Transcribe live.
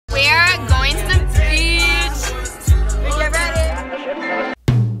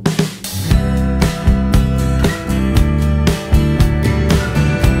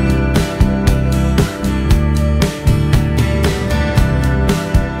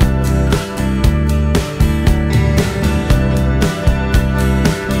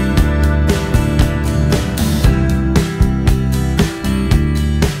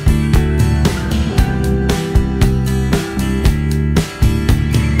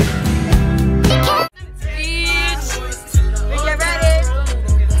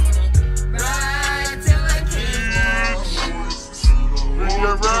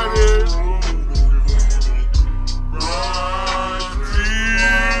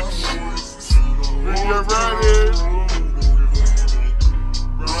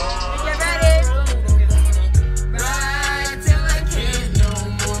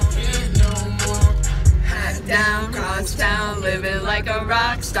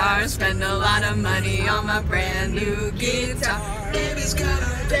star. Spend a lot of money on my brand new guitar. Baby's got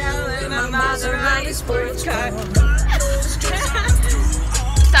a Dell and my Maserati sports car.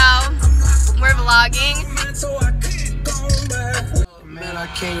 So, we're vlogging.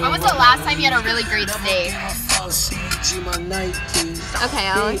 When was the last time you had a really great steak? Okay,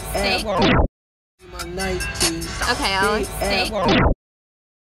 Alex, steak. Okay, Alex, steak.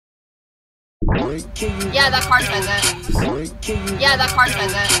 Yeah, that car says it. Yeah, that car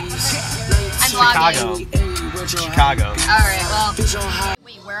says it. I'm vlogging. Chicago. Alright, well.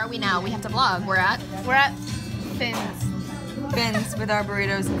 Wait, where are we now? We have to vlog. We're at Finn's with our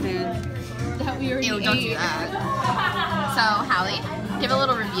burritos and food. That we already ate. Don't do that. So, Hallie, give a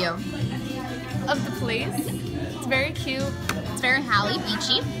little review of the place. It's very cute. It's very Hallie,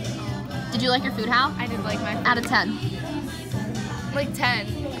 beachy. Did you like your food, Hal? I did like my food. Out of 10. Like 10.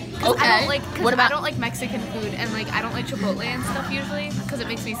 Okay. I don't like Mexican food, and like I don't like Chipotle and stuff usually because it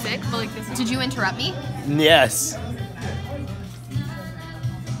makes me sick. But like this. Did you interrupt me? Yes.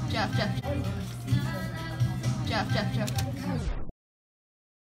 Jeff.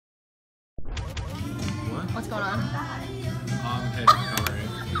 What? What's going on? Hey, how are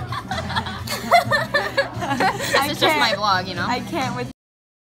you? This is just my vlog, you know. I can't with.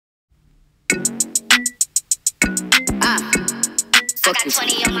 I got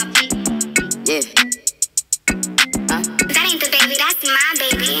 20 on my feet. Yeah. That ain't the baby, that's my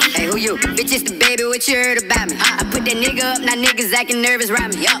baby. Hey, who you? Bitch, it's the baby, what you heard about me? I put that nigga up, now niggas acting nervous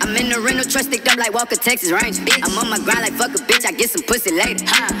around me. I'm in the rental truck, sticked up like Walker, Texas Ranger. I'm on my grind like fuck a bitch, I get some pussy later.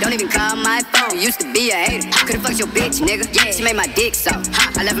 Don't even call my phone, used to be a hater. Could've fucked your bitch, nigga. Yeah, she made my dick so.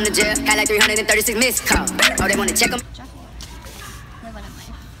 I left from the jail, got like 336 missed calls. Oh, they wanna check them?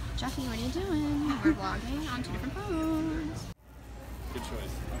 Jeffy, what are you doing? We're vlogging on 2 different phones. Good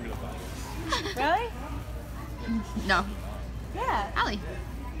choice. I'm gonna buy this. Really? No. Yeah. Hallie.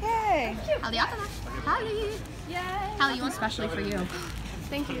 Yay. Hallie. Yay. Hallie, you want especially for you.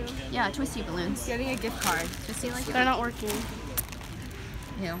 Thank you. Yeah, Twisty balloons. Getting a gift card. Twisty like They're not working.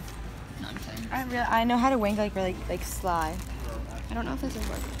 Ew. No, I'm kidding. I know how to wink like sly. I don't know if this will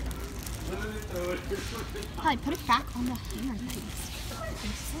work. Hallie, put it back on the hanger, please.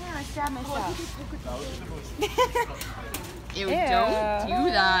 Yeah, I stabbed myself. Ew, don't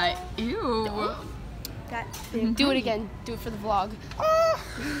do that. Ew. Do it again. Do it for the vlog.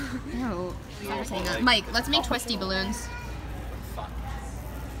 Ew. Stop saying that. Mike, let's make twisty balloons.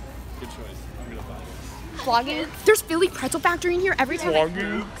 Good choice. I'm gonna buy this. Vlogging. There's Philly Pretzel Factory in here every time.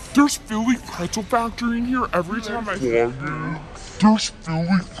 Vlogging. There's Philly Pretzel Factory in here every time I vlogging. There's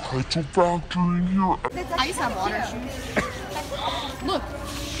Philly Pretzel Factory in here. I used to have water shoes. Look,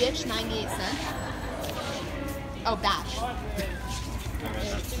 bitch, 98 cents. Oh, bash.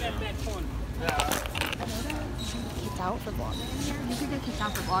 Kicked out for vlogging. You could get kicked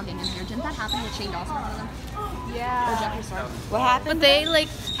out for vlogging in here. Didn't that happen with Shane Dawson or something? Yeah. Or Jeffree Star? What happened? But they like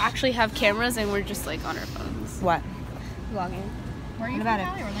actually have cameras and we're just like on our phones. What? Vlogging. Where are you What about from,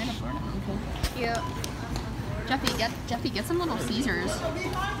 Hallie? Orlando, Florida. Okay. Yeah. Jeffy, get some little Caesars.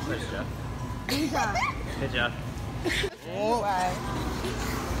 Where's Jeff? Hey, Jeff. Why?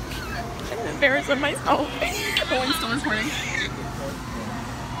 I'm embarrassed of myself. Rolling Stones recording.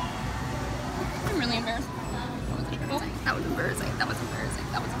 I'm really embarrassed. That was embarrassing. That was embarrassing.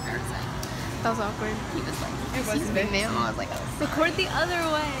 That was embarrassing. That was awkward. He was like, excuse me, ma'am. I was like, Record the other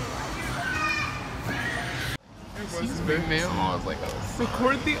way. Excuse me, ma'am. I was like,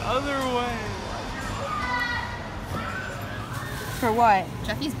 record the other way. For what?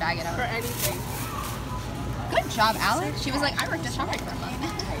 Jeffy's bagging up. For anything. Good job, Alex. She was like, I worked at ShopRite for a month.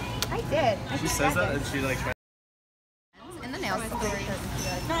 I did. She says that and she like. In the nail salon.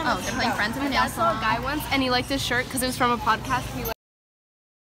 Oh, they're playing Friends in the nail I saw a salon. guy once and he liked his shirt because it was from a podcast. He liked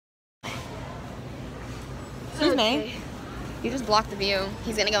Excuse me. You just blocked the view.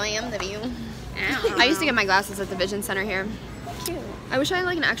 He's gonna go the view. I used to get my glasses at the Vision Center here. cute. I wish I had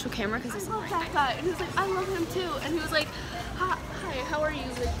like an actual camera because it's I love right that guy. And he was like, I love him too. And he was like, hi, how are you?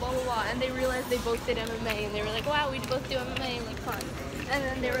 Like, blah, blah, blah. And they realized they both did MMA. And they were like, wow, we both do MMA. Like, fun. And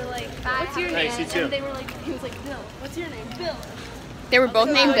then they were like, what's your name? you too. And they were like, he was like, Bill. What's your name? Bill. They were both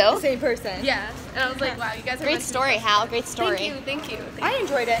named Bill? The same person. Yeah. And I was like, wow, you guys are Great meant to be story, friends. Hal. Great story. Thank you, thank you. I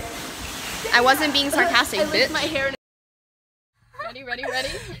enjoyed it. I wasn't being sarcastic, I licked bitch. my hair. Ready?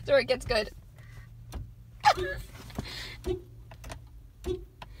 So it gets good.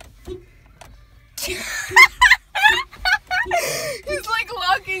 He's like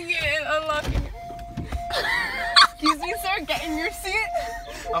locking it and unlocking it. Excuse me, sir, get in your seat.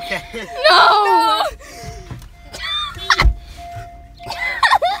 Okay. No!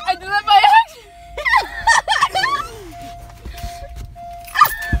 I did that by accident.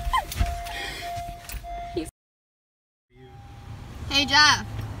 Hey, Jeff.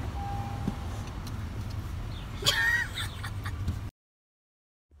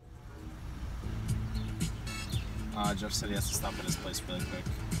 Jeff said he has to stop at his place really quick.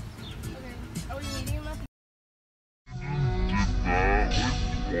 Okay. Are we meeting him at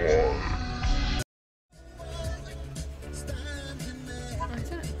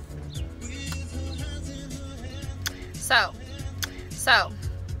So,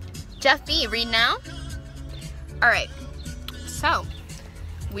 Jeff B, read now. All right. So,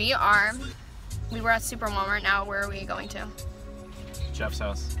 we were at Super Walmart. Now, where are we going to? Jeff's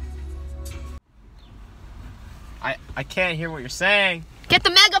house. I can't hear what you're saying. Get the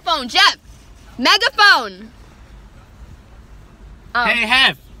megaphone, Jeff. Megaphone. Oh. Hey,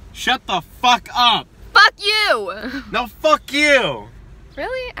 Hef, shut the fuck up. Fuck you. No, fuck you.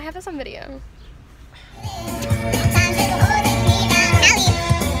 Really? I have this on video.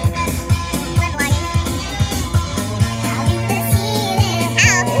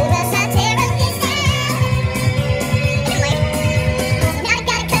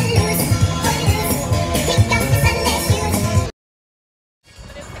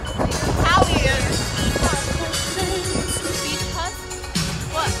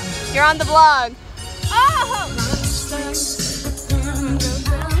 You're on the vlog. Oh!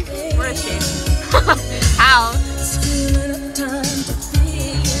 Where is she? How?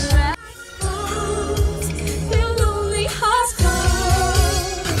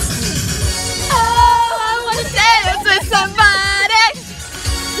 I wanna dance with somebody.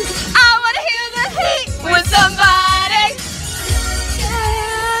 I wanna hear the heat with somebody.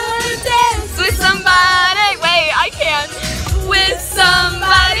 Dance with somebody. Wait, I can't. With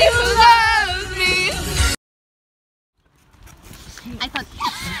somebody who loves me. I thought.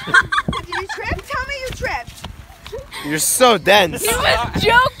 Did you trip? Tell me you tripped. You're so dense. He was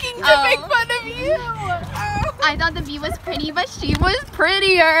joking to make fun of you. I thought the bee was pretty, but she was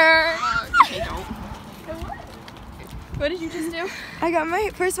prettier. Okay, don't. What did you just do? I got my,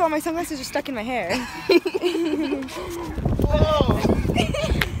 first of all, my sunglasses are stuck in my hair.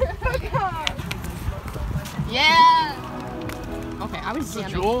 Yeah. Okay, I was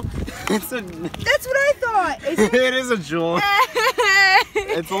jamming. Jewel? It's a. That's what I thought. It is a jewel.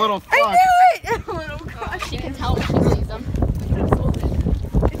 It's a little fuck. I knew it. A little gosh. She can tell when she sees them.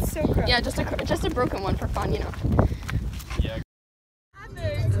 It's so gross. Yeah, just a broken one for fun, you know. Yeah.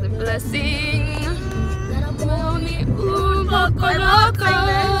 The blessing.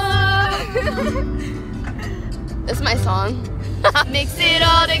 This is my song. Mix it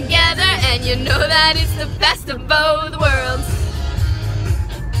all together, and you know that it's the best of both worlds.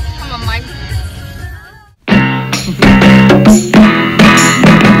 Come on, Mike.